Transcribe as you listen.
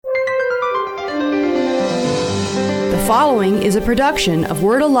following is a production of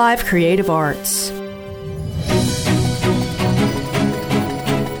Word Alive Creative Arts.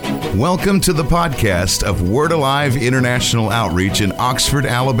 Welcome to the podcast of Word Alive International Outreach in Oxford,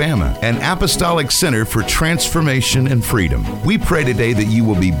 Alabama, an apostolic center for transformation and freedom. We pray today that you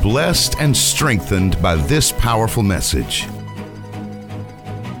will be blessed and strengthened by this powerful message.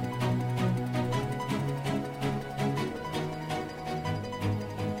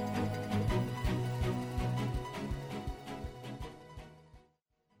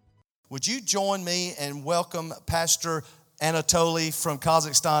 Would you join me and welcome Pastor Anatoly from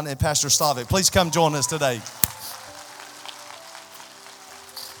Kazakhstan and Pastor Slavik? Please come join us today.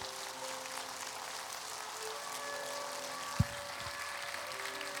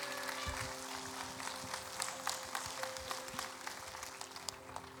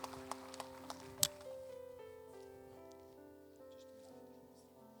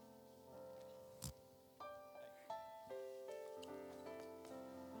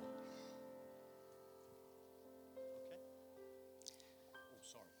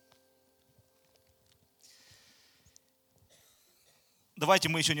 Давайте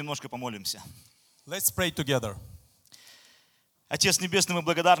мы еще немножко помолимся. Let's pray together. Отец Небесный, мы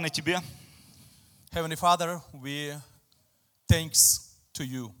благодарны Тебе, Heavenly Father, we thanks to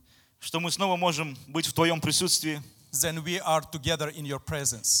you. что мы снова можем быть в Твоем присутствии, Then we are together in your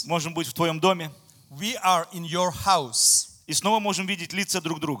presence. можем быть в Твоем доме We are in your house. и снова можем видеть лица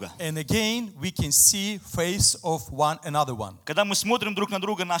друг друга. And again, we can see face of one another one. Когда мы смотрим друг на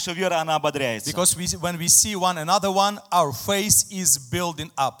друга, наша вера, она ободряется. Because when we see one another one, our faith is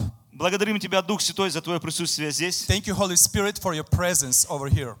building up. Благодарим Тебя, Дух Святой, за Твое присутствие здесь. Thank you, Holy Spirit, for your presence over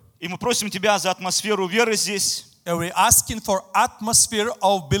here. И мы просим Тебя за атмосферу веры здесь, And we're asking for atmosphere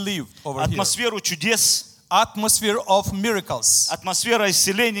of belief over here. атмосферу чудес, Atmosphere of miracles. атмосфера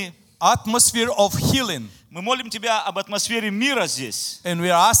исцелений. Atmosphere of healing. Мы молим Тебя об атмосфере мира здесь. And we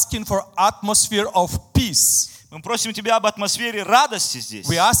are asking for atmosphere of peace. Мы просим Тебя об атмосфере радости здесь.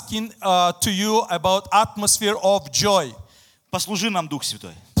 We're asking to you about atmosphere of joy. Послужи нам, Дух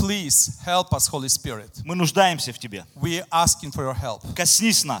Святой. Please help us, Holy Spirit. Мы нуждаемся в Тебе. We're asking for your help.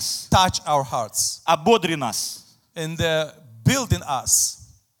 Коснись нас, Touch our hearts. ободри нас, And building us.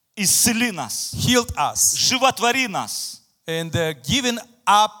 исцели нас, Healed us. животвори нас. And giving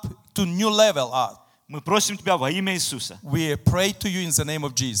up to new level up. Мы просим Тебя во имя Иисуса. We pray to you in the name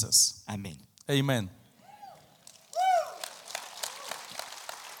of Jesus. Аминь. Amen.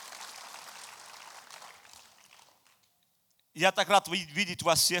 Я так рад видеть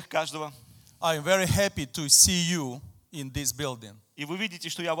вас всех, каждого. I'm very happy to see you in this building. И вы видите,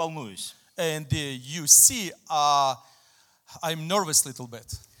 что я волнуюсь. And you see, I'm nervous a little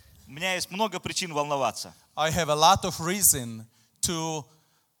bit. У меня есть много причин волноваться. I have a lot of reason to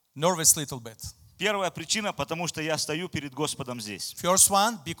nervous little bit. Первая причина, потому что я стою перед Господом здесь. First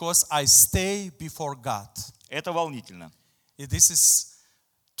one, because I stay before God. Это волнительно. This is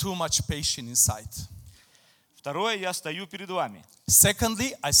too much patience inside. Второе, я стою перед вами.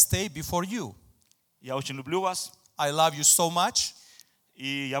 Secondly, I stay before you. Я очень люблю вас, I love you so much,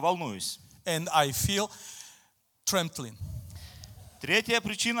 и я волнуюсь. and I feel trembling. Третья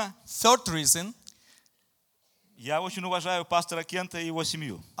причина, Third reason, я очень уважаю пастора Кента и его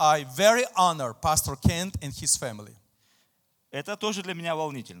семью. I very honor Pastor Kent and his family. Это тоже для меня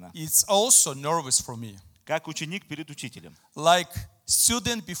волнительно. It's also nervous for me, Как ученик перед учителем. like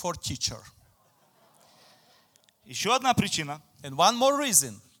student before teacher. Еще одна причина, And one more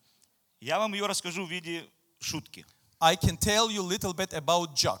reason, я вам ее расскажу в виде шутки. I can tell you a little bit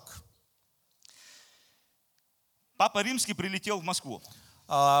about joke. Папа Римский прилетел в Москву,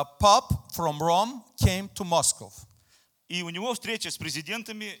 Pope from Rome came to Moscow, и у него встреча с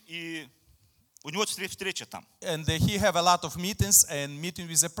президентами, и у него встреча там. and he have a lot of meetings and meeting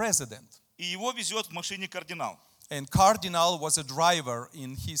with the president. И его везет в машине кардинал. And Cardinal was a driver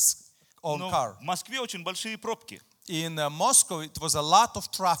in his own Но car. в Москве очень большие пробки, In Moscow, it was a lot of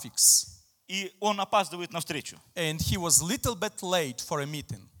traffics, и он опаздывает на встречу. and he was little bit late for a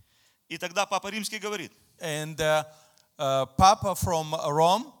meeting. И тогда Папа Римский говорит: And Papa from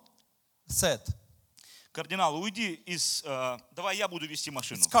Rome said, кардинал, уйди из... давай я буду вести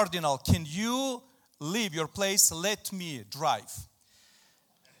машину. Cardinal, can you leave your place? Let me drive.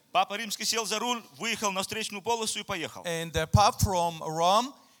 Папа Римский сел за руль, выехал на встречную полосу и поехал. And Papa from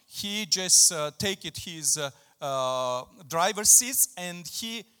Rome, he just take it his driver's seats and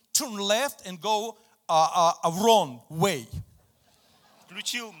he turn left and go a wrong way.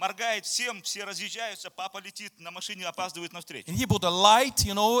 Включил, моргает всем, все разъезжаются, папа летит на машине, опаздывает на встречу. And he put a light,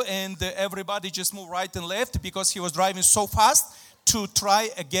 and everybody just moved right and left because he was driving so fast to try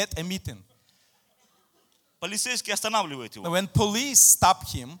and get a meeting. Полицейский останавливает его, When police stop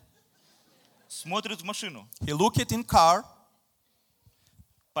him, смотрит в машину, he look it in car,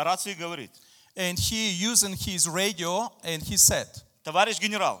 по рации говорит: and he using his radio, and he said, товарищ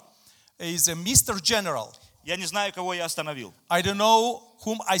генерал, "Is a Mr. General. я не знаю, кого я остановил. I don't know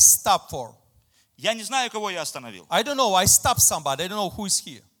whom I stop for. Я не знаю, кого я остановил. I don't know. I stop somebody. I don't know who is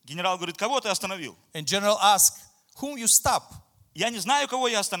here." Генерал говорит: кого ты остановил? And General asked, "Whom you stop?" Я не знаю, кого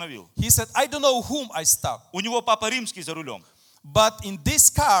я остановил. He said, "I don't know whom I stop. У него папа римский за рулем. But in this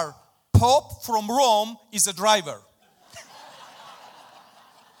car, Pope from Rome is a driver."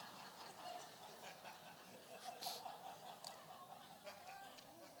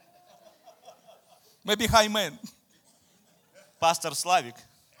 Maybe Hyman, Пастор Славик,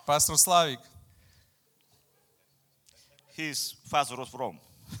 Pastor Slavik. his father was from.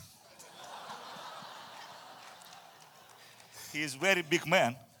 He is very big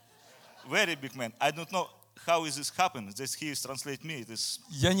man. Very big man. I don't know how is this happen. This he is translate me. This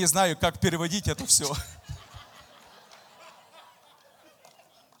Я не знаю, как переводить это все.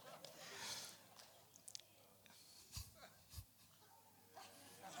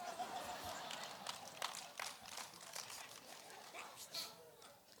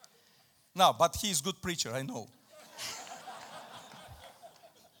 No, but he is good preacher, I know.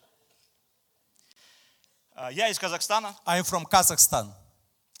 Я из Казахстана, I am from Kazakhstan,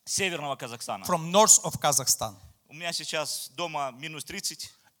 северного Казахстана. from north of Kazakhstan. У меня сейчас дома минус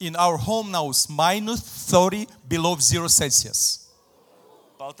 30. In our home now is minus 30 below 0 Celsius.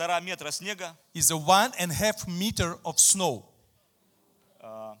 1,5 метра снега. Is a 1.5 meter of snow.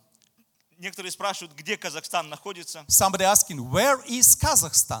 Некоторые спрашивают, где Казахстан находится. Somebody asking, where is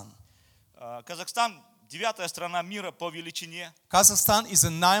Kazakhstan? Казахстан 9-я страна мира по величине. Kazakhstan is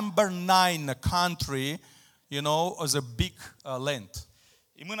a number 9 country, you know, as a big land.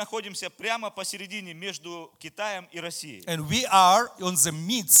 И мы находимся прямо посередине между Китаем и Россией. And we are on the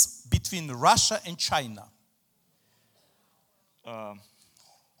midst between Russia and China.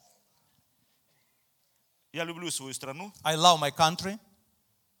 Я люблю свою страну. I love my country.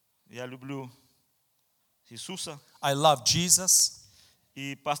 Я люблю Иисуса. I love Jesus.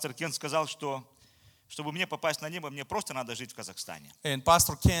 И пастор Кен сказал, что чтобы мне попасть на небо, мне просто надо жить в Казахстане. And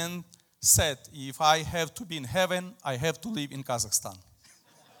Pastor Ken said, if I have to be in heaven, I have to live in Kazakhstan.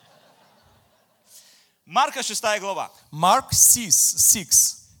 Марка 6 глава, Mark 6,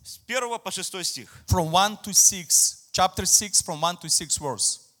 с 1 по 6 стих. from 1 to 6, chapter 6, from 1 to 6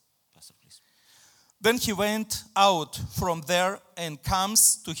 verse. Pastor, please. Then he went out from there and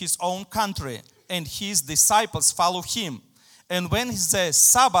comes to his own country, and his disciples follow him. And when the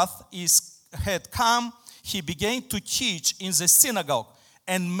Sabbath had come, he began to teach in the synagogue,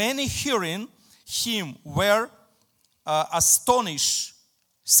 and many hearing him were astonished,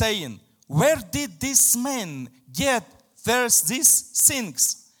 saying, "Where did this man get these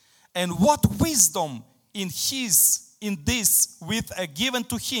things? And what wisdom in this with given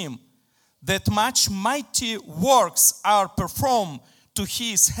to him, that much mighty works are performed to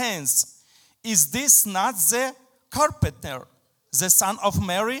his hands? Is this not the carpenter, the son of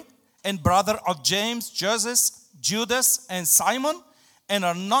Mary, and brother of James, Joseph, Judas, and Simon? And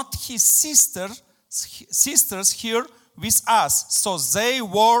are not his sisters here with us?" So they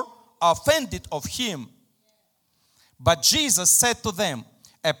were offended of him. But Jesus said to them,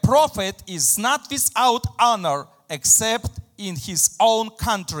 "A prophet is not without honor except in his own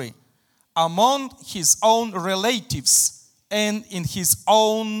country, among his own relatives, and in his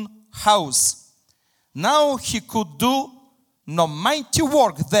own house." Now he could do no mighty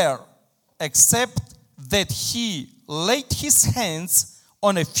work there, except that he laid his hands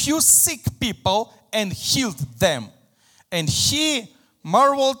on a few sick people and healed them. And he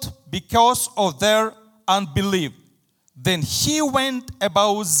marveled because of their unbelief. Then he went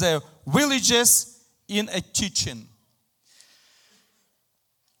about the villages in a teaching.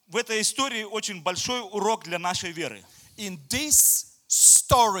 В этой истории очень большой урок для нашей веры. In this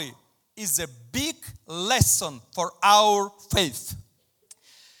story is a big lesson for our faith.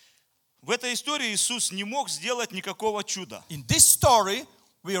 В этой истории Иисус не мог сделать никакого чуда. In this story,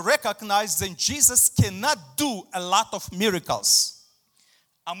 we recognize that Jesus cannot do a lot of miracles.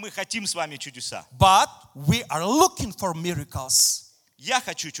 А мы хотим с вами чудеса. But we are looking for miracles. Я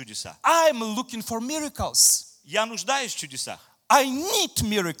хочу чудеса. I'm looking for miracles. Я нуждаюсь в чудесах. I need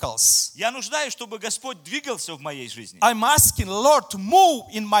miracles. Я нуждаюсь, чтобы Господь двигался в моей жизни. I'm asking Lord to move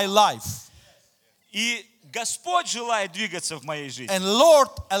in my life. И Господь желает двигаться в моей жизни. And Lord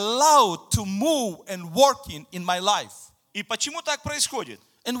allowed to move and working in my life. И почему так происходит?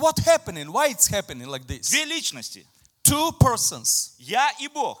 And what happening? Why it's happening like this? Две личности. Two persons, Я и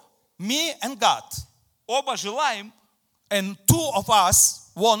Бог. me and God. оба желаем, and two of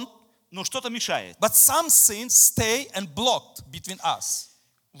us want, но что-то мешает. but some sins stay and blocked between us.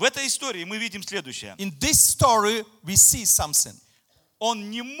 В этой истории мы видим следующее. In this story, we see something.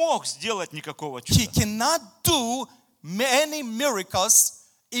 Он не мог сделать никакого He чуда. cannot do many miracles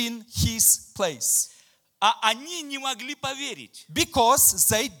in his place А они не могли поверить. because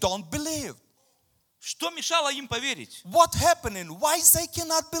they don't believe. Что мешало им поверить? What happening? Why they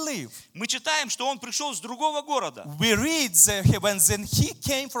cannot believe? Мы читаем, что он пришел с другого города, We read when then he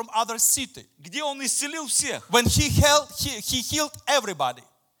came from other city, где он исцелил всех. when he healed everybody,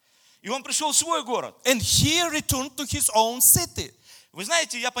 И он пришел в свой город. and he returned to his own city. Вы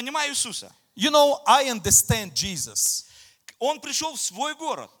знаете, я понимаю Иисуса. You know, I understand Jesus. Он пришел в свой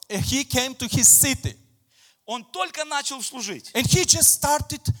город. He came to his city, Он только начал служить. and he just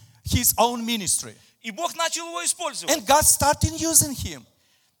started his own ministry, И Бог начал его использовать. and God started using him.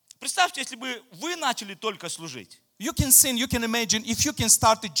 Представьте, если бы вы начали только служить, You can imagine if you can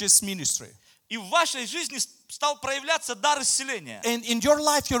start just ministry. и в вашей жизни стал проявляться дар исцеления. And in your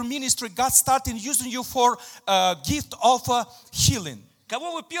life, your ministry, God started using you for gift of healing.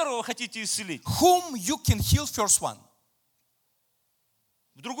 Кого вы первого хотите исцелить? Whom you can heal first one?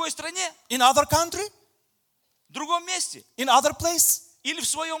 В другой стране? In other country? В другом месте? In other place? Или в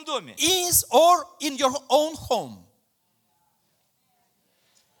своем доме? Is or in your own home?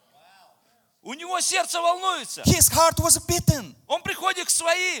 У него сердце волнуется. His heart was beaten. Он приходит к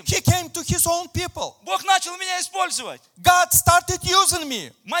своим. He came to his own people. Бог начал меня использовать. God started using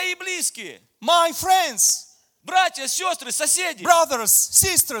me. Мои близкие, My friends, братья, сестры, соседи. brothers,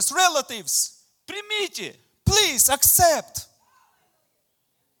 sisters, relatives, Примите. please accept.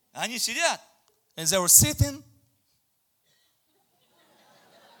 Они сидят. And they were sitting.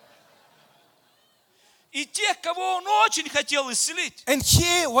 И тех, кого он очень хотел исцелить, And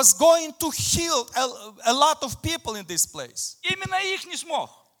he was going to heal a lot of people in this place. именно их не смог.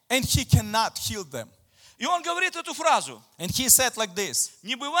 And he cannot heal them. И он говорит эту фразу. And he said like this: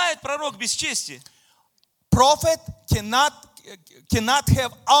 Не бывает пророк без чести, prophet cannot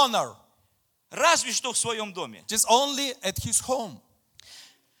have honor разве что в своем доме. just only at his home.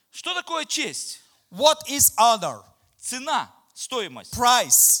 Что такое честь? What is honor? Цена, стоимость.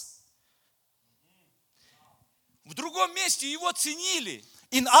 Price. В другом месте его ценили,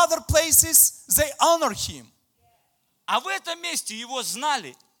 In other places, they honor him. а в этом месте его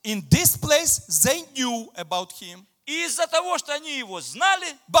знали. In this place, they knew about him. И из-за того, что они его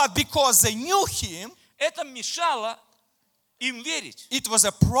знали, But because they knew him, это мешало им верить. it was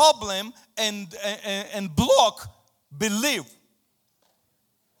a problem and block belief.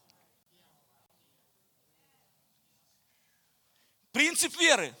 Принцип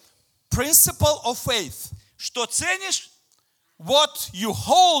веры. Principle of faith. Что ценишь, What you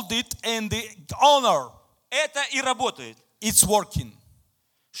hold it and the honor, это и работает. it's working.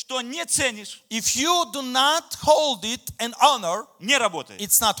 Что не ценишь, If you do not hold it and honor, не работает.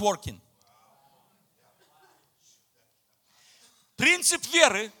 it's not working. Принцип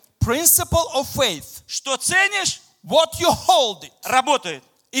веры. Principle of faith. Что ценишь, What you hold it, работает.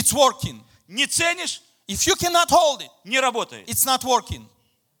 it's working. Не ценишь, If you cannot hold it, не работает. it's not working.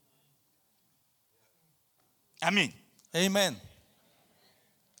 Аминь. Amen.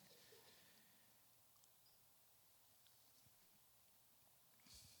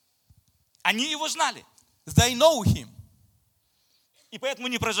 Они его знали. They know him. И поэтому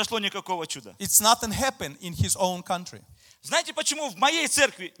не произошло никакого чуда. It's nothing happened in his own country. Знаете, почему в моей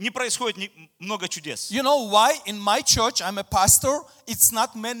церкви не происходит много чудес? You know why? In my church, I'm a pastor. It's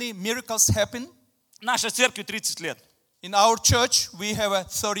not many miracles happen. Нашей церкви 30 лет. In our church, we have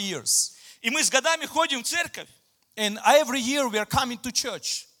 30 years. И мы с годами ходим в церковь. And every year we are coming to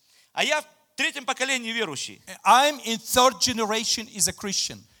church. А я в третьем поколении верующий. I'm in third generation as a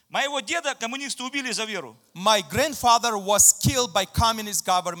Christian. Моего деда коммунисты убили за веру. My grandfather was killed by communist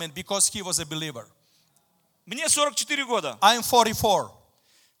government because he was a believer. Мне 44 года. I'm 44.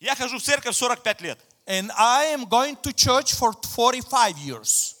 Я хожу в церковь 45 лет. And I am going to church for 45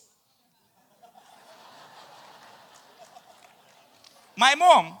 years. My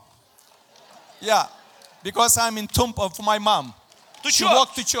mom Yeah, because I'm in tomb of my mom. to She church.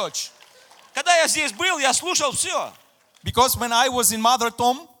 walked to church. Когда я здесь был, я слушал все. Because when I was in mother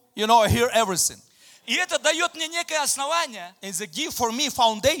tomb, you know, I hear everything. И это дает мне некое основание, It's a gift for me,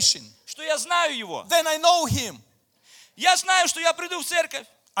 foundation. что я знаю его. Then I know him. Я знаю, что я приду в церковь,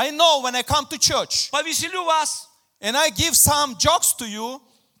 I know when I come to church повеселю вас, and I give some jokes to you,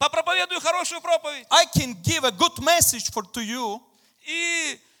 попроповедую хорошую проповедь I can give a good message to you.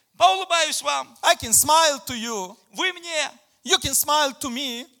 и поулыбаюсь вам. I can smile to you. Вы мне You can smile to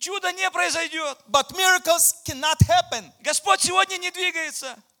me, чудо не произойдет. but miracles cannot happen. Господь сегодня не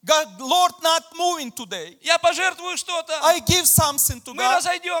двигается. God, Lord not moving today. Я пожертвую что-то. I give something to Мы God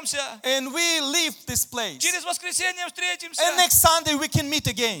разойдемся. and we leave this place. Через воскресенье встретимся. And next Sunday we can meet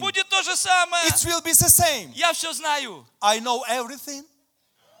again. Будет то же самое. It will be the same. Я все знаю. I know everything.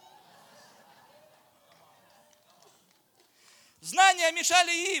 Знания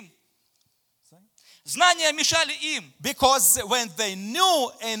мешали им. Знания мешали им. Because when they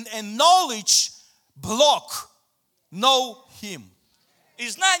knew and knowledge block know Him. И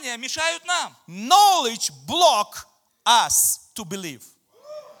знания мешают нам. Knowledge block us to believe.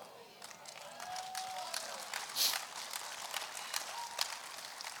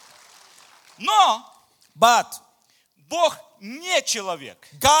 Но But Бог не человек.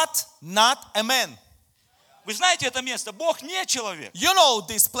 God not a man. Вы знаете это место? Бог не человек. You know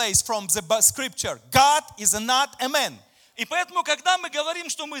this place from the scripture. God is not a man. И поэтому, когда мы говорим,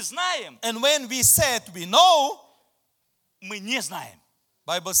 что мы знаем, And when we said we know, мы не знаем.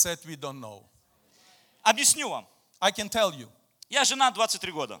 Bible said we don't know. Объясню вам. I can tell you. Я женат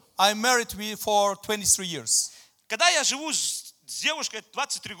 23 года. I'm married for 23 years. Когда я живу с девушкой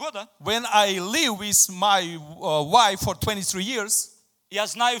 23 года, When I live with my wife for 23 years, я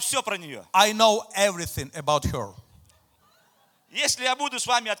знаю все про нее. I know everything about her. Если я буду с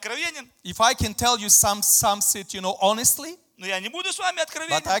вами откровенен, If I can tell you something, honestly, но я не буду с вами but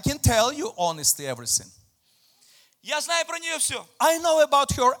откровенен, I can tell you honestly everything. я знаю про нее все. I know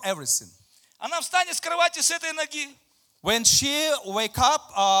about her everything. Она встанет с кровати с этой ноги, When she wake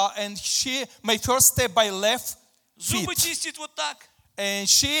up and she may first step by left зубы feet, чистит вот так. and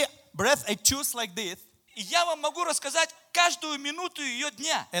she breath a choose like this, И я вам могу рассказать каждую минуту ее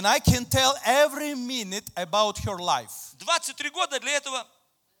дня. and I can tell every minute about her life. 23 года для этого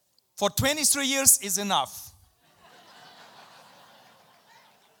For 23 years is enough.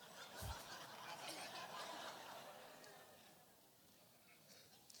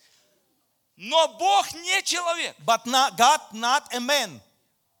 Но Бог не человек. But God not a man.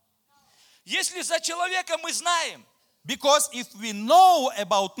 Если за человека мы знаем, Because if we know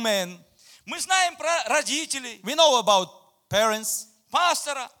about men, мы знаем про родителей, we know about parents,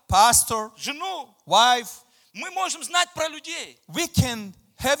 пастора, pastor, жену, wife. мы можем знать про людей. We can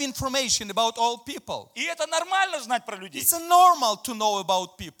have information about all people. И это нормально знать про людей. It's normal to know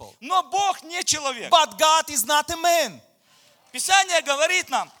about people. Но Бог не человек. But God is not a man. Писание говорит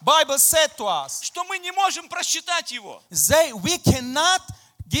нам, Bible said to us, что мы не можем просчитать его. we cannot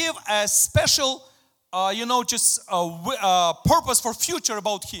give a special, purpose for future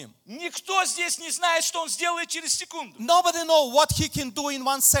about him. Никто здесь не знает, что он сделает через секунду. Nobody knows what he can do in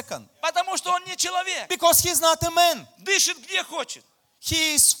 1 second. Потому что он не человек. Because he's not a man. Дышит где хочет.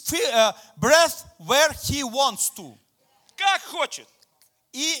 He is breath where he wants to. Как хочет.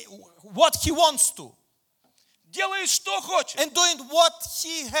 What he wants to. Делает что хочет. And doing what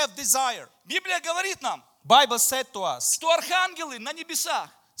he have desire. Библия говорит нам, Bible said to us, что архангелы на небесах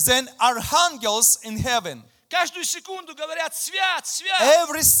then archangels in heaven, каждую секунду говорят «Свят, свят»,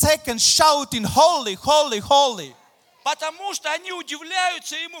 every second shouting, holy, holy, holy. потому что они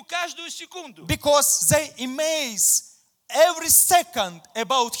удивляются ему каждую секунду. Because they amaze every second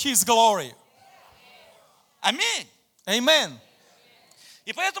about his glory. Аминь. Amen.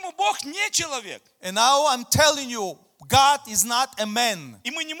 И поэтому Бог не человек. And now I'm telling you, God is not a man.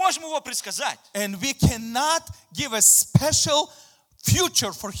 И мы не можем его предсказать. And we cannot give a special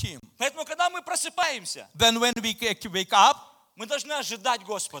future for him. Поэтому, когда мы просыпаемся, Then when we wake up, мы должны ожидать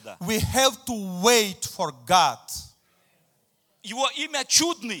Господа. we have to wait for God. Его имя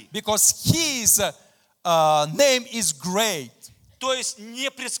чудный, Because his name is great. то есть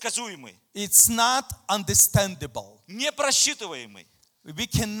непредсказуемый, It's not understandable. непросчитываемый. We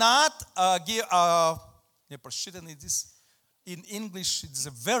cannot give in English. It's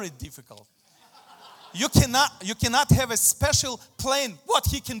very difficult. You cannot have a special plan what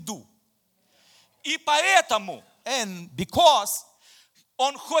he can do. И поэтому And because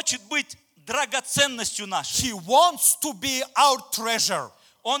Он хочет быть драгоценностью нашей. he wants to be our treasure.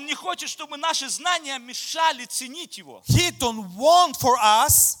 Он не хочет, чтобы наши знания мешали ценить Его. He don't want for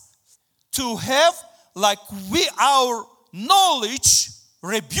us to have like our knowledge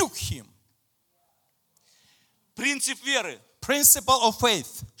rebuke him. Принцип веры, Principle of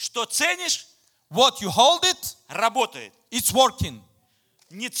faith. что ценишь, What you hold it, работает. it's working.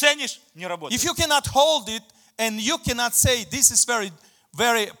 Не ценишь, не If работает. you cannot hold it and you cannot say this is very,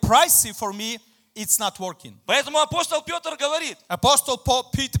 very pricey for me, it's not working. Поэтому апостол Петр говорит, Apostle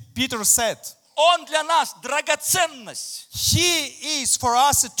Peter said, Он для нас драгоценность. he is for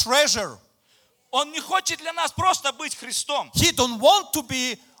us a treasure. Он не хочет для нас просто быть Христом. He don't want to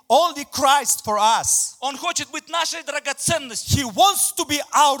be only Christ for us. Он хочет быть нашей драгоценностью. He wants to be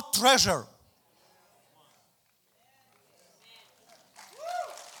our treasure.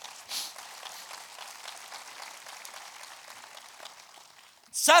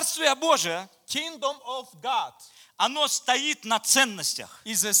 Царствие Божие, Kingdom of God оно стоит на ценностях.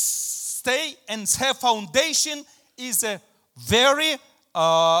 is a stay and have foundation is a very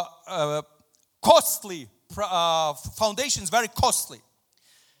costly foundation is very costly.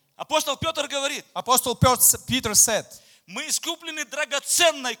 Апостол Петр говорит, Apostle Peter said, мы искуплены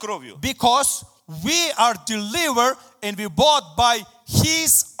драгоценной кровью. because we are delivered and we bought by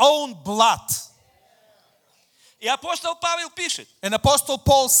His own blood. И апостол Павел пишет, And Apostle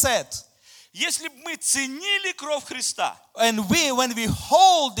Paul said, если бы мы ценили кровь Христа, and when we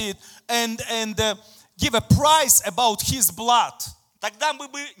hold it and give a price about His blood, тогда мы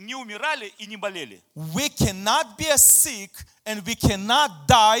бы не умирали и не болели. we cannot be sick and we cannot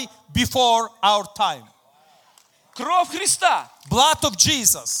die before our time. Кровь Христа, Blood of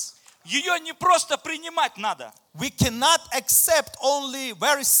Jesus. ее не просто принимать надо. We cannot accept only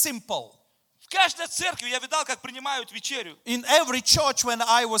very simple. В каждой церкви я видал, как принимают вечерю. In every church when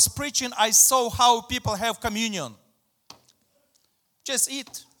I was preaching, I saw how people have communion. Just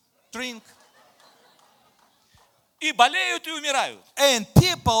eat, drink. И болеют, и умирают. And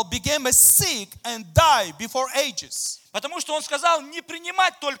people became sick and die before ages. Потому что он сказал, не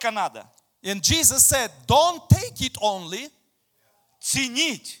принимать только надо. And Jesus said, don't take it only,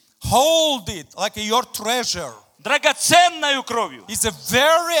 Ценить hold it like your treasure. драгоценную кровью. It's a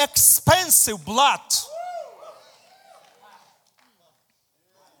very expensive blood.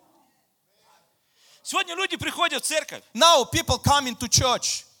 Сегодня люди приходят в церковь, Now people come into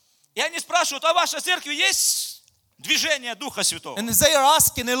church и они спрашивают, а в вашей церкви есть движение Духа Святого? and they are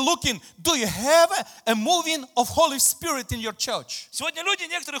asking and looking, do you have a moving of Holy Spirit in your church? Сегодня люди,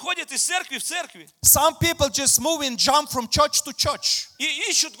 некоторые ходят из церкви в церкви Some people just move and jump from church to church и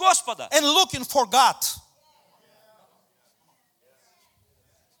ищут Господа. and looking for God.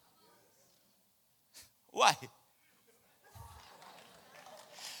 Why?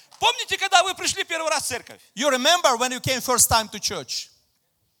 Помните, когда вы пришли первый раз в церковь? You remember when you came first time to church?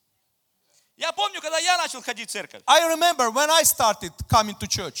 Я помню, когда я начал ходить в церковь. I remember when I started coming to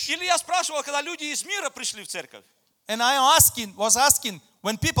church. Или я спрашивал, когда люди из мира пришли в церковь. And I was asking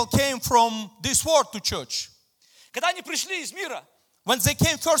when people came from this world to church. Когда они пришли из мира, When they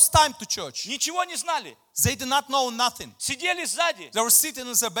came first time to church, ничего не знали. they did not know nothing. Сидели сзади, They were sitting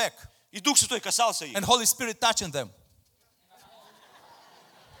in the back и Дух Святой касался их. and Holy Spirit touching them.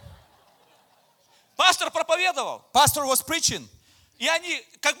 Пастор проповедовал, Pastor was preaching и они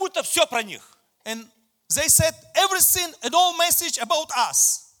как будто все про них. and they said everything and all message about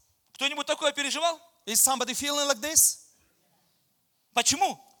us. Кто-нибудь такое переживал? Is somebody feeling like this?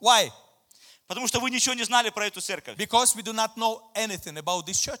 Почему? Why? Потому что вы ничего не знали про эту церковь. Because we do not know anything about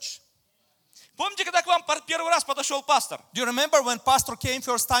this church. Помните, когда к вам первый раз подошел пастор? Do you remember when pastor came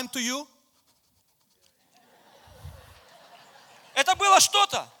first time to you? Это было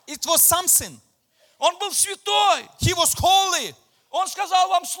что-то. It was something. Он был святой. He was holy Он сказал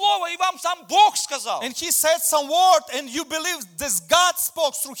вам слово, и вам сам Бог сказал. and he said some word and you believe this God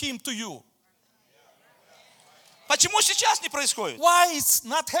spoke through him to you. Почему сейчас не происходит? Why it's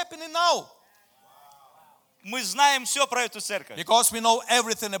not happening now? Мы знаем все про эту церковь. Because we know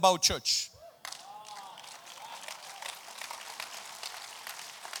everything about church.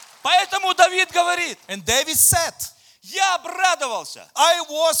 Поэтому Давид говорит, And David said, я обрадовался, I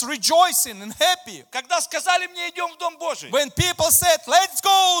was rejoicing and happy когда сказали мне, идем в Дом Божий. when people said, let's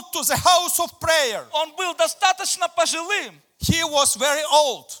go to the house of prayer. Он был достаточно пожилым, He was very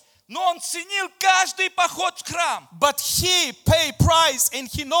old, но он ценил каждый поход в храм. but he paid price and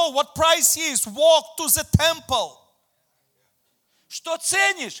he know what price is. Walk to the temple. Что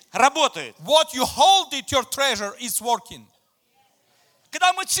ценишь, работает. What you hold it, your treasure is working.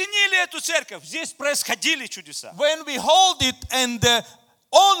 Когда мы ценили эту церковь, здесь происходили чудеса. When we hold it and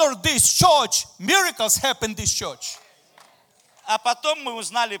honor this church, miracles happen in this church. А потом мы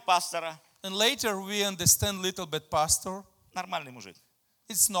узнали пастора. And later we understand little bit, pastor, Нормальный мужик.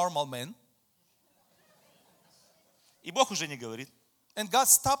 it's normal man. И Бог уже не говорит. And God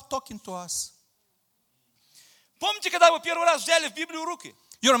stopped talking to us. Помните, когда вы первый раз взяли в Библию в руки?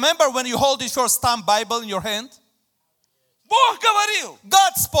 You remember when you hold this first time Bible in your hand? Бог говорил.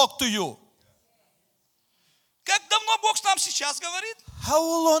 God spoke to you. Как давно Бог с нам сейчас говорит? How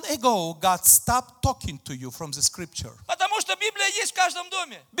long ago God stopped talking to you from the scripture? Потому что Библия есть в каждом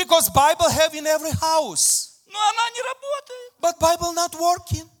доме. Because Bible have in every house. Но она не работает. But Bible not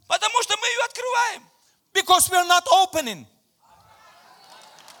working. Потому что мы ее открываем. Because we are not opening.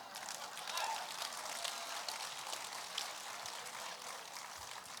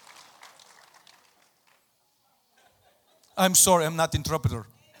 I'm sorry, I'm not interpreter.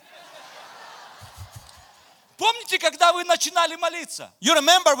 Помните, когда вы начинали молиться? You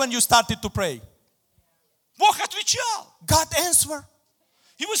remember when you started to pray? Бог отвечал. God answered.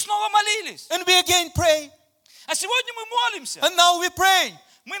 И вы снова молились. And we again pray. А сегодня мы молимся. And now we pray.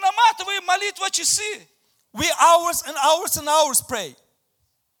 Мы наматываем молитву часы. We hours and hours and hours pray.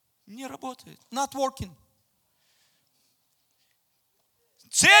 Не работает. Not working.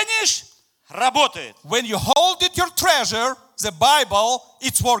 Ценишь? Работает. When you hold it your treasure, the Bible,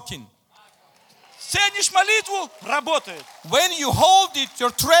 it's working. Ценишь молитву? Работает. When you hold it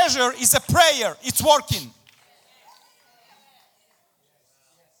your treasure is a prayer, it's working.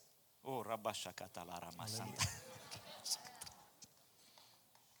 О, рабаша катала рамасанта.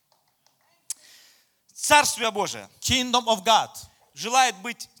 Царствие Божие Kingdom of God желает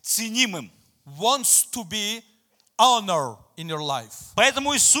быть ценимым. wants to be honored in your life.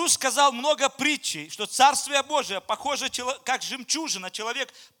 Поэтому Иисус сказал много притчей, что Царствие Божие похоже, как жемчужина.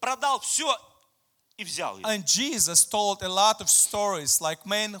 Человек продал все и взял ее. And Jesus told a lot of stories like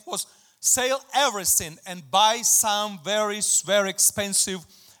man who sell everything and buy some very, very expensive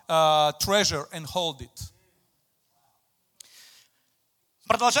treasure and hold it.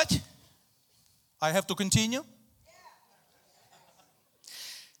 Продолжать? I have to continue.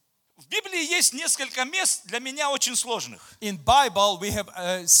 В Библии есть несколько мест для меня очень сложных. In Bible we have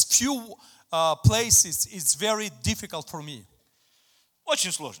a few places it's very difficult for me.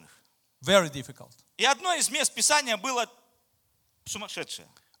 Очень сложных. Very difficult. И одно из мест Писания было сумасшедшее.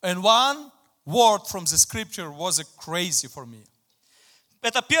 And one word from the scripture was crazy for me.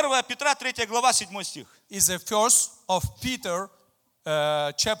 Это 1 Петра, 3 глава, 7 стих. Is the first of Peter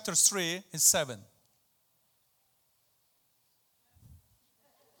chapter 3 and 7.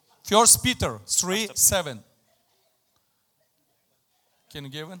 1 Peter 3, 7. Can you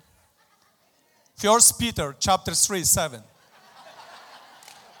give it? 1 Peter chapter 3, 7.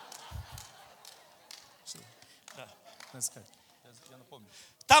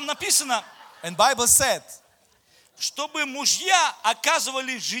 Там написано, And Bible said, чтобы мужья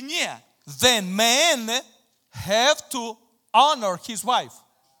оказывали жене then men have to honor his wife.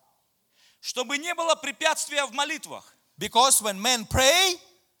 чтобы не было препятствия в молитвах. Because when men pray,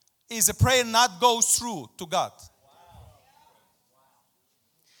 is a prayer not goes through to God.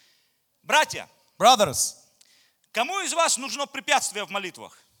 Братья, Brothers, кому из вас нужно препятствие в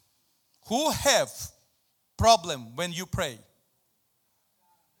молитвах? who have problem when you pray?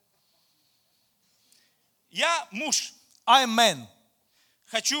 Я муж. I am man.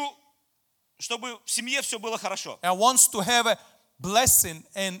 Хочу, чтобы в семье все было хорошо. I want to have a blessing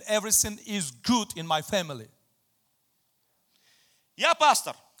and everything is good in my family. Я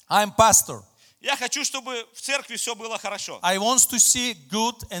пастор. I'm pastor. Я хочу, чтобы в церкви все было хорошо. I want to see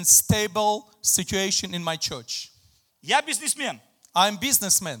good and stable situation in my church. Я бизнесмен. I'm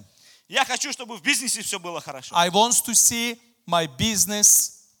businessman. Я хочу, чтобы в бизнесе все было хорошо. I want to see my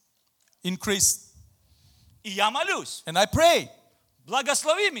business increase. И я молюсь. And I pray.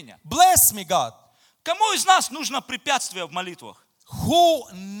 Благослови меня. Bless me, God. Кому из нас нужно препятствие в молитвах? Who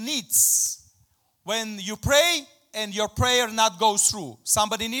needs when you pray and your prayer not goes through?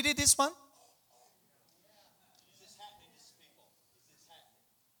 Somebody needed this one?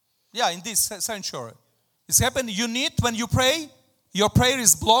 Yeah, in this century. It's happened. You need when you pray, your prayer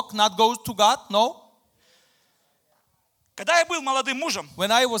is blocked, not goes to God? No? Когда я был молодым мужем,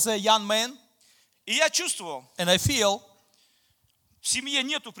 When I was a young man и я чувствовал, and I feel в семье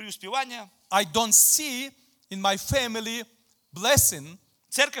нету преуспевания, I don't see in my family blessing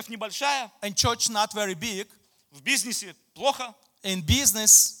церковь небольшая, and church not very big, в бизнесе плохо, in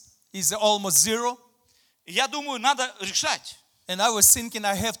business is almost zero, и я думаю, надо решать. and I was thinking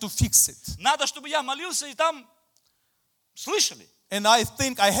I have to fix it. Надо, чтобы я молился, и там слышали. And I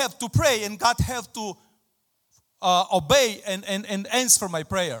think I have to pray and God have to obey and answer my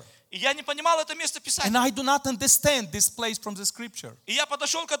prayer. И я не понимал это место And Писания. I do not understand this place from the scripture. И я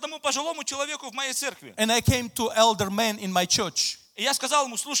подошел к одному пожилому человеку в моей церкви. And I came to elder man in my church И я сказал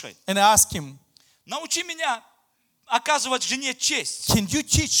ему, слушай, and I asked him, научи меня оказывать жене честь, can you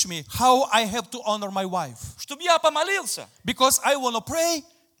teach me how I have to honor my wife? чтобы я помолился, Because I want to pray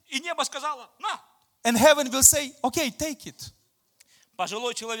и небо сказало, на. and heaven will say, okay, take it.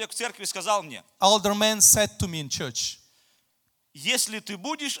 Пожилой человек в церкви сказал мне, Elder man said to me in church, если ты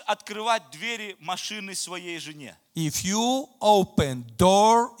будешь открывать двери машины своей жене, if you open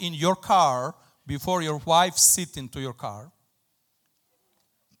door in your car before your wife sit into your car,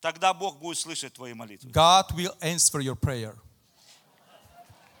 тогда Бог будет слышать твои молитвы. God will answer your prayer.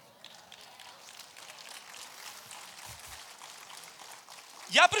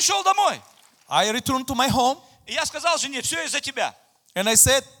 Я пришел домой, I returned to my home и я сказал жене, все из-за тебя. and I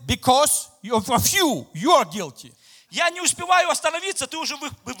said, because of you, you are guilty. Я не успеваю остановиться, ты уже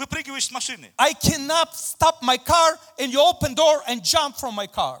выпрыгиваешь с машины. I cannot stop my car and you open door and jump from my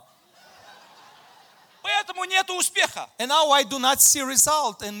car. Поэтому нету успеха. And now I do not see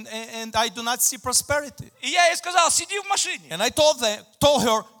result and I do not see prosperity. И я ей сказал, сиди в машине. And I told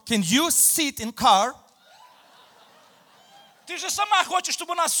her, can you sit in car? Ты же сама хочешь,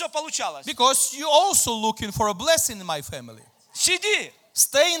 чтобы у нас все получалось. Because you also looking for a blessing in my family. Сиди.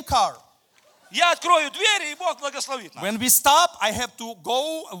 Stay in car. Я открою двери, и Бог благословит нас. When we stop, I have to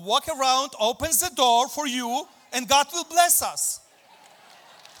go walk around, opens the door for you, and God will bless us.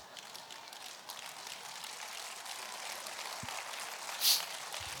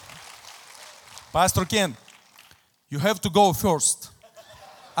 Pastor Ken, you have to go first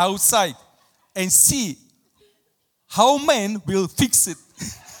outside and see how men will fix it.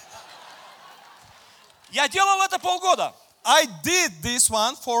 Я делал это полгода. I did this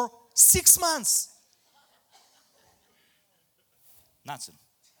one for 6 months. Нацин.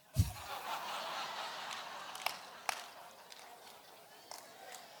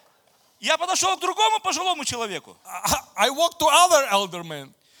 Я подошел к другому пожилому человеку. I walked to other elder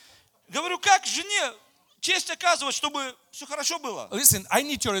men. Говорю, как жене честь оказывать, чтобы все хорошо было? Listen, I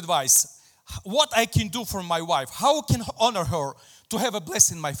need your advice. What I can do for my wife? How can I honor her to have a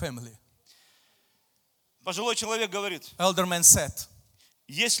blessing in my family? Пожилой человек говорит, Elder man said,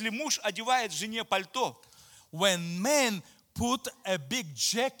 если муж одевает жене пальто, when men put a big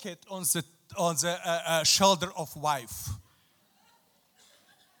jacket on the shoulder of wife.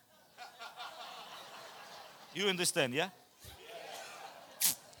 you understand, yeah?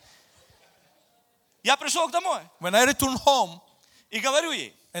 Я пришел домой When I returned home и говорю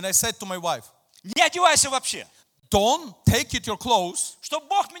ей, and I said to my wife, не одевайся вообще, don't take it your clothes чтобы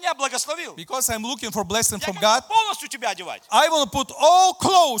Бог меня благословил. because I'm looking for blessing Я from готов God. полностью тебя одевать. I want to put all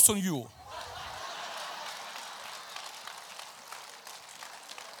clothes on you.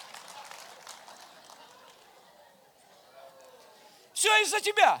 Все из-за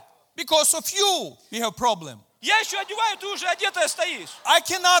тебя. Because of you, we have problem. Я еще одеваю, ты уже одетая стоишь. I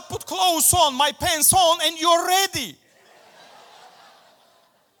cannot put clothes on, my pants on, and you're ready.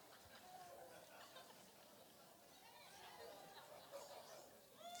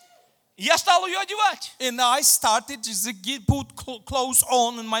 Я стал ее одевать. And I started to put clothes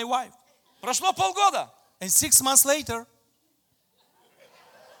on in my wife. Прошло полгода. And 6 months later,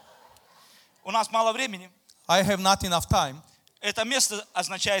 У нас мало времени. I have not enough time. Это место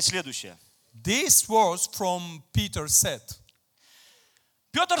означает следующее. This was from Peter said.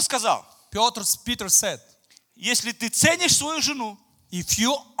 Петр сказал, Peter said, если ты ценишь свою жену, if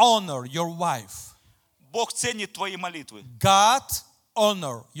you honor your wife, Бог ценит твои молитвы. God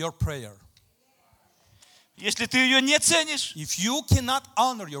honor your prayer. Если ты ее не ценишь, If you cannot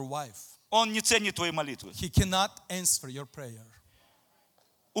honor your wife, Он не ценит твои молитвы. he cannot answer your prayer.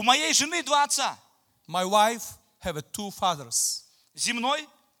 У моей жены 2 отца. My wife have 2 fathers. Земной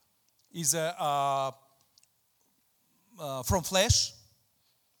Is from flesh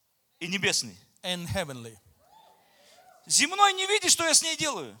и небесный. and heavenly. Земной не видит, что я с ней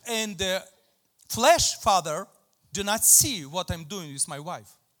делаю. And the flesh father do not see what I'm doing with my wife.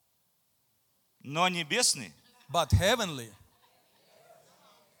 Но небесный, But heavenly,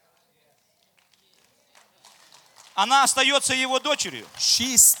 она остается его дочерью,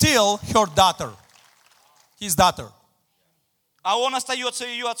 she is still her daughter, his daughter. а он остается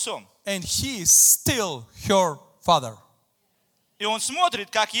ее отцом. And he is still her father. И он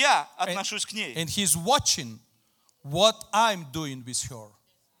смотрит, как я отношусь к ней. And he's watching what I'm doing with her.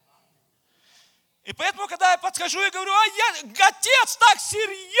 И поэтому, когда я подхожу и говорю, Отец, так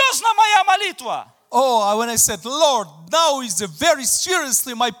серьезно моя молитва. Oh, when I said, Lord, now is very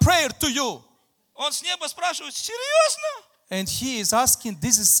seriously my prayer to you. Он с неба спрашивает, серьезно? And he is asking,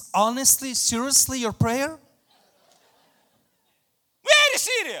 this is honestly, seriously your prayer? Very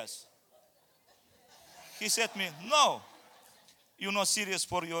serious. He said to me, no, you're not serious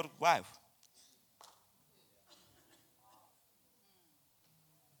for your wife.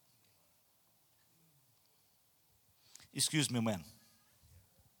 Excuse me, man.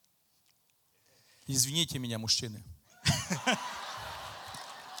 Извините меня, мужчины.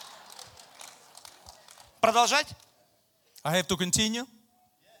 Продолжать? I have to continue.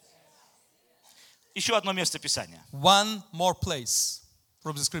 Еще одно место Писания. One more place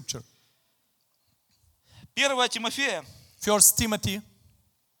from the scripture. 1 Тимофея, 1 Timothy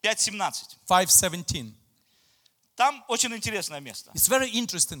 5:17. 5:17. Там очень интересное место. It's a very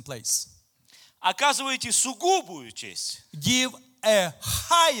interesting place. Оказываете сугубую честь Give a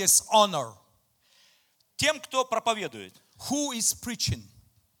highest honor. тем, кто проповедует. Who is preaching?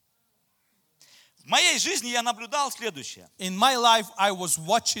 В моей жизни я наблюдал следующее. In my life, I was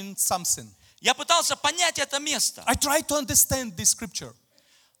watching something. Я пытался понять это место. I tried to understand this scripture.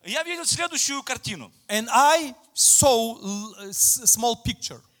 Я видел следующую картину. And I saw a small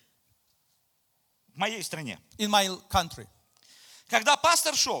picture В моей стране. in my country. Когда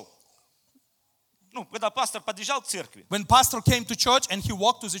пастор шел, когда пастор подъезжал к церкви, When pastor came to church and he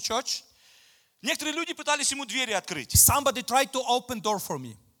walked to the church, некоторые люди пытались ему двери открыть. somebody tried to open door for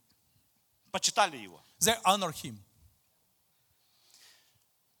me. Почитали его. They honor him.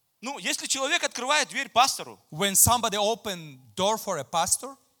 Если человек открывает дверь пастору, When somebody open door for a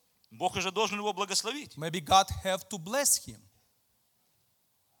pastor, Бог уже должен его благословить. maybe God have to bless him.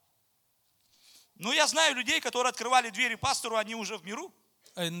 Я знаю людей, которые открывали двери пастору, они уже в миру.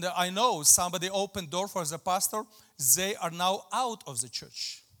 And I know somebody opened door for the pastor, they are now out of the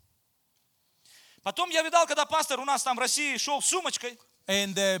church. Потом я видал, когда пастор у нас там в России шел с сумочкой,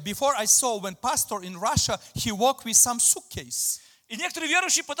 And before I saw when pastor in Russia, he walked with some suitcase. и некоторые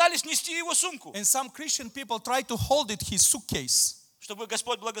верующие пытались нести его сумку, And some Christian people tried to hold it, his suitcase, чтобы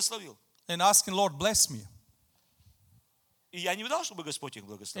Господь благословил. and asking, Lord, bless me. И я не видал, чтобы Господь их And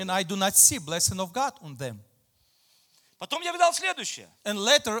благословил. I do not see blessing of God on them. Потом я видал следующее. And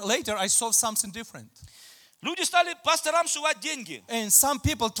later I saw something different. Люди стали пасторам сувать деньги. And some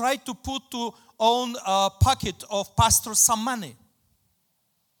people tried to put to own pocket of pastor some money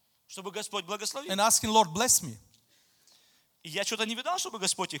Чтобы Господь благословил. and asking, Lord, bless me. И я что-то не видал, чтобы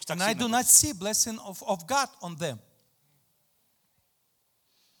Господь их так And I do сильно. not see blessing of God on them.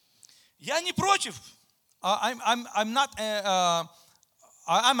 Я не против. I'm not,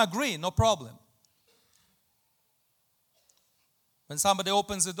 I'm agree, no problem. When somebody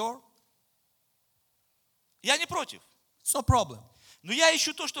opens the door, Я не против. it's no problem. Но я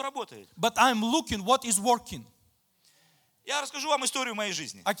ищу то, что работает. But I'm looking what is working. Я расскажу вам историю моей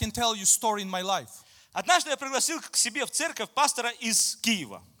жизни. I can tell you story in my life. Однажды я пригласил к себе в церковь пастора из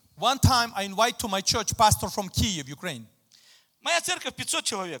Киева. One time I invite to my church pastor from Kyiv, Ukraine. Моя церковь 500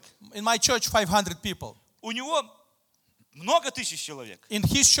 человек. In my church, 500 people. У него много тысяч человек. In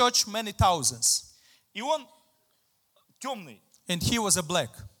his church, many thousands. И он темный. And he was a black.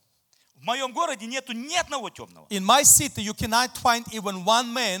 В моем городе нету ни одного темного. In my city, you cannot find even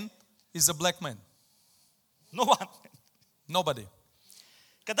one man is a black man. Ну ладно. Nobody.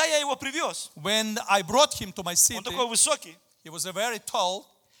 Когда я его привез, When I brought him to my он city, такой высокий. he was a very tall.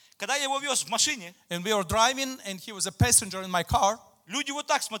 Когда я его вез в машине, And we were driving, and he was a passenger in my car. люди вот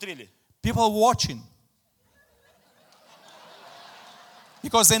так смотрели. People watching.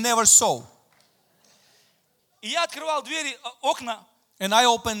 Because they never saw. И я открывал двери, окна. And I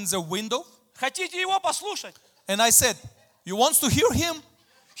opened the window, Хотите его послушать? and I said, you want to hear him?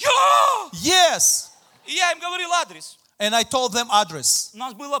 Я! Yes. И я им говорил адрес. And I told them address. У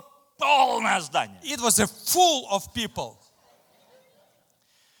нас было полное здание. It was a full of people.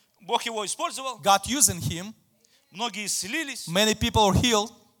 Бог его использовал. God using him. Многие исцелились. Many people were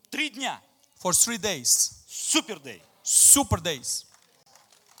healed 3 дня. for 3 days. Супер дей. Super days.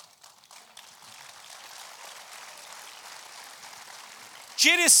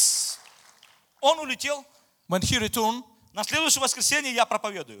 Он улетел. When he returned, На следующее воскресенье я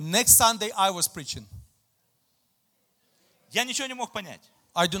проповедую. next Sunday I was preaching. Я ничего не мог понять.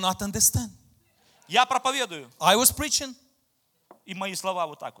 I do not understand. Я проповедую. I was preaching, И мои слова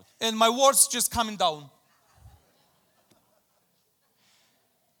вот так вот. and my words just coming down.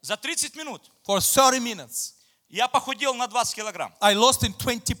 За 30 минут For 30 minutes, я похудел на 20 килограмм. I lost in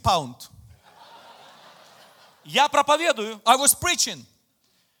 20 pounds. Я проповедую, I was preaching,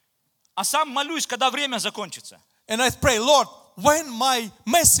 а сам молюсь, когда время закончится. and I pray, Lord, when my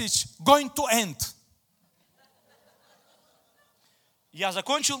message going to end? Я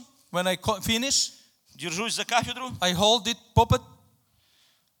закончил, When I finish, держусь за кафедру. I hold it, pulpit.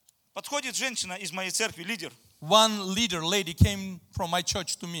 Подходит женщина из моей церкви, лидер, One leader lady came from my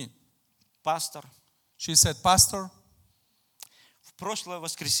church to me. пастор. She said, Pastor, В прошлое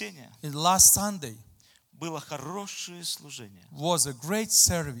воскресенье in last Sunday было хорошее служение. was a great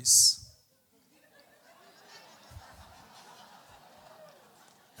service.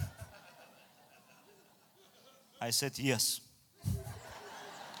 I said yes.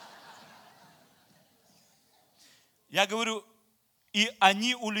 Я говорю, и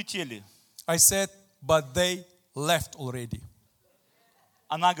они улетели. I said, but they left already.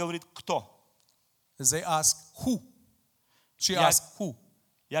 Она говорит, кто? They asked, who? She Я- asked, who?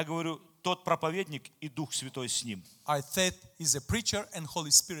 Я говорю, тот проповедник и Дух Святой с ним. I said, he's a preacher and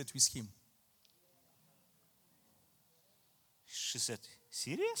Holy Spirit with him. She said,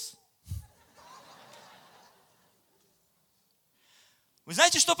 serious? Вы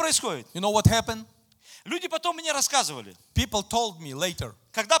знаете, что происходит? You know what happened? Люди потом мне рассказывали. People told me later,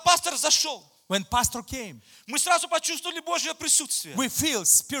 Когда пастор зашел, when pastor came, мы сразу почувствовали Божье присутствие. we feel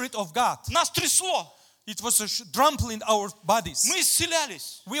Spirit of God. Нас трясло. It was trampling our bodies. Мы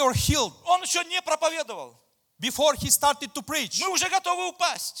исцелялись. We were healed. Он еще не проповедовал. Before he started to preach, Мы уже готовы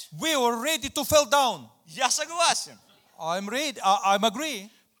упасть. we were ready to fall down. Я согласен. I'm ready. I'm agree.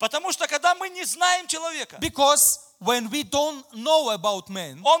 Потому что когда мы не знаем человека, Because when we don't know about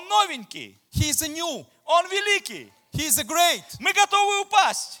man, он новенький, he is a new. он великий, He is a great. мы готовы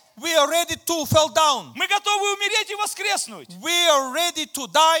упасть. We are ready to fall down. Мы готовы умереть и воскреснуть. We are ready to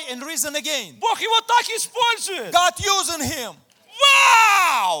die and risen again. Бог его так использует. God using him.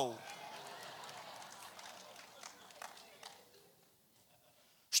 Вау!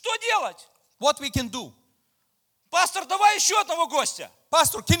 Что делать? What we can do? Пастор, давай еще одного гостя.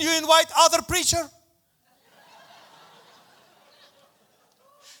 Pastor, can you invite other preacher?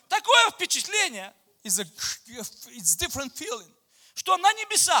 Такое впечатление, It's different feeling. что на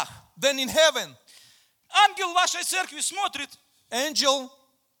небесах Then in heaven, ангел вашей церкви смотрит, angel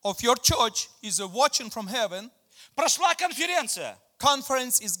of your church is watching from heaven. прошла конференция,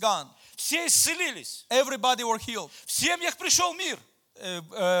 Conference is gone. все исцелились, Everybody were healed. в семьях пришел мир,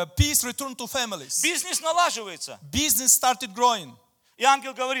 Peace returned to families. бизнес налаживается. Business started growing. И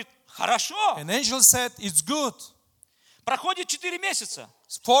ангел говорит, хорошо. And angel said, it's good. Проходит 4 месяца,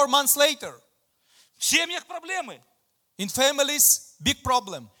 4 months later, в семьях проблемы, in families, big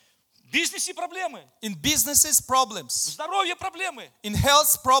problem. в бизнесе проблемы, In businesses, в problems. здоровье проблемы. In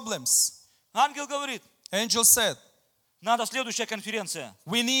health, problems. Ангел говорит, Angel said, надо следующая конференция.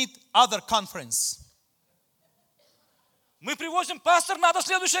 we need other conference. Мы привозим, пастор, надо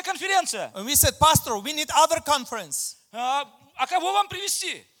следующая конференция. And we said, Pastor, we need other conference. А кого вам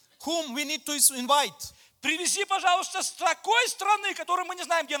привезти? Whom we need to invite? Привези, пожалуйста, с такой страны, которую мы не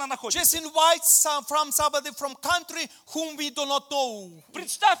знаем, где она находится. Just invite somebody from country whom we do not know.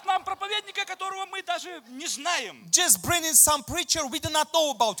 Представь нам проповедника, которого мы даже не знаем. Just bring in some preacher we do not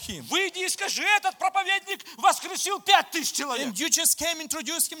know about him. Выйди и скажи, этот проповедник воскресил 5000 человек. And you just came,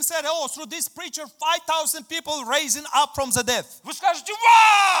 introduced him, and said, oh, through this preacher, 5,000 people raising up from the death. Вы скажете,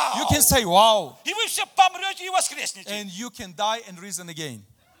 вау! You can say, wow. И вы все помрете и воскреснете. And you can die and risen again.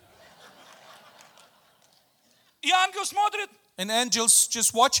 И ангел смотрит, And angels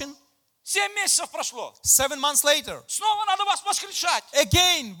just watching. 7 месяцев прошло. 7 months later, Снова надо вас воскрешать.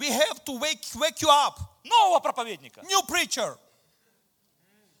 again, we have to wake you up. Нового проповедника. New preacher.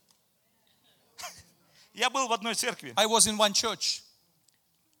 Я был в одной церкви. I was in one church,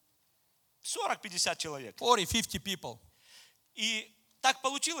 40-50 человек. 40-50 people. И так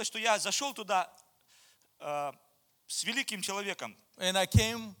получилось, что я зашел туда с великим человеком. And I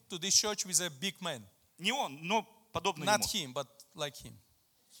came to this church with a big man. Не он, но подобный Not ему. him, but like him.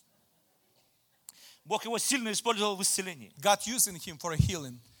 Бог его сильно использовал в исцелении. God using him for a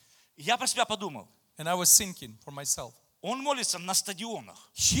healing. Я про себя подумал. And I was thinking for myself. Он молится на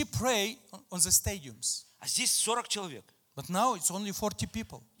стадионах, He prayed on the stadiums. а здесь 40 человек. But now it's only 40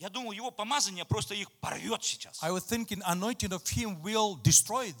 people. Я думал, его помазание просто их порвет сейчас. I was thinking anointing of him will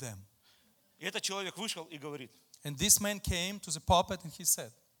destroy them. И этот человек вышел и говорит, And this man came to the pulpit and he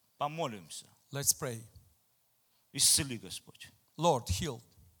said, помолимся. let's pray. Исцели, Господь. Lord, heal.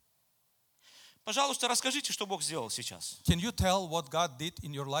 Пожалуйста, расскажите, что Бог сделал сейчас. Can you tell what God did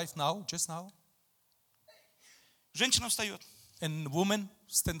in your life now, just now? Женщина встает. And woman,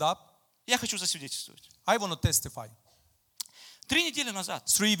 stand up. Я хочу засвидетельствовать. I want to testify. 3 недели назад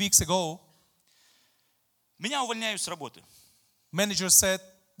 3 weeks ago, меня увольняют с работы. manager said,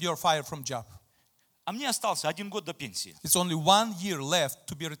 you're fired from job. А мне остался 1 год до пенсии. It's only 1 year left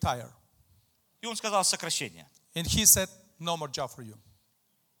to be retired. И он сказал сокращение. And he said, no more job for you.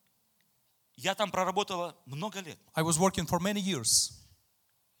 Я там проработала много лет. I was working for many years.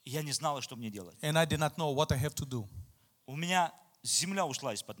 И я не знала, что мне делать. And I did not know what I have to do. У меня земля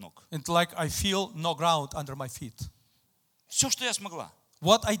ушла из-под ног. It's like I feel no ground under my feet. Все, что я смогла.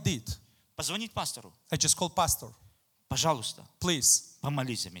 What I did, Позвонить пастору. I just called pastor. Пожалуйста, Please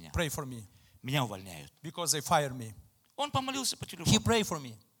помолись за меня. pray for me Меня увольняют. because they fired me. Он помолился по He телефону. prayed for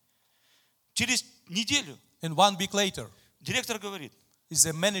me. Через неделю And 1 week later, директор говорит,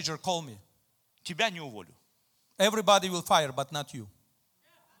 the manager called me. тебя не уволю. Everybody will fire, but not you.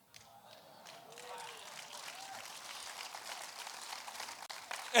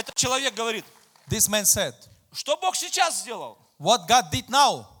 Этот человек говорит, This man said, что Бог сейчас сделал? What God did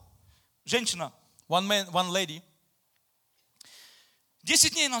now, Женщина, one lady,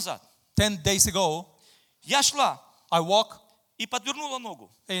 10 дней назад 10 days ago, я шла I walk и подвернула ногу.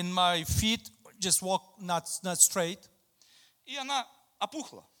 and my feet just walk not straight. И она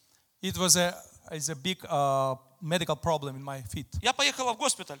опухла. It was a big medical problem in my feet. Я поехала в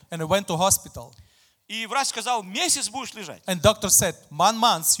госпиталь. And I went to hospital. И врач сказал, месяц будешь лежать. And doctor said, 1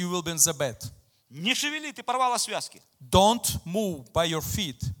 month you will be in the bed. Не шевели, ты порвала связки. Don't move by your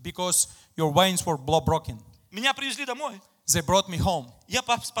feet because your veins were broken. Меня привезли домой. They brought me home. Я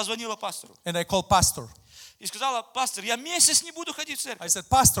позвонила пастору. And I called pastor. И сказала, пастор, я месяц не буду ходить в I церковь. said,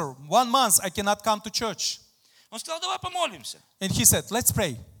 Pastor, 1 month I cannot come to church. Он сказал, давай помолимся. And he said, let's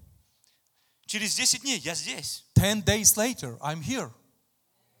pray. Через 10 дней я здесь. 10 days later, I'm here.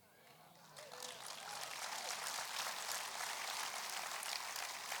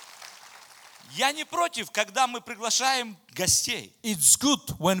 Я не против, когда мы приглашаем гостей. It's good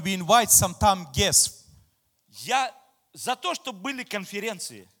when we invite sometime guests. Я за то, чтобы были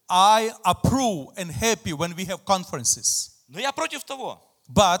конференции. I approve and happy when we have conferences. Но я против того,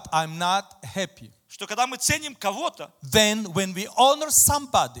 But I'm not happy. что когда мы ценим кого-то Then when we honor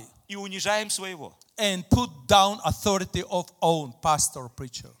somebody и унижаем своего. and put down authority of own pastor or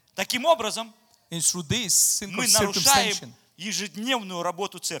preacher. Таким образом, And through this мы circumstance, нарушаем ежедневную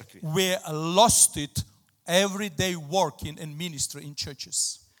работу церкви. we lost it everyday working and ministry in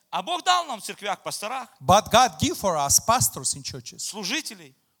churches. А Бог дал нам в церквях пасторах, But God give for us pastors in churches,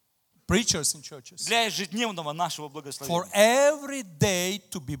 служителей preachers in churches, для ежедневного нашего for благословения. every day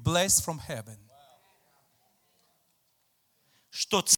to be blessed from heaven. Что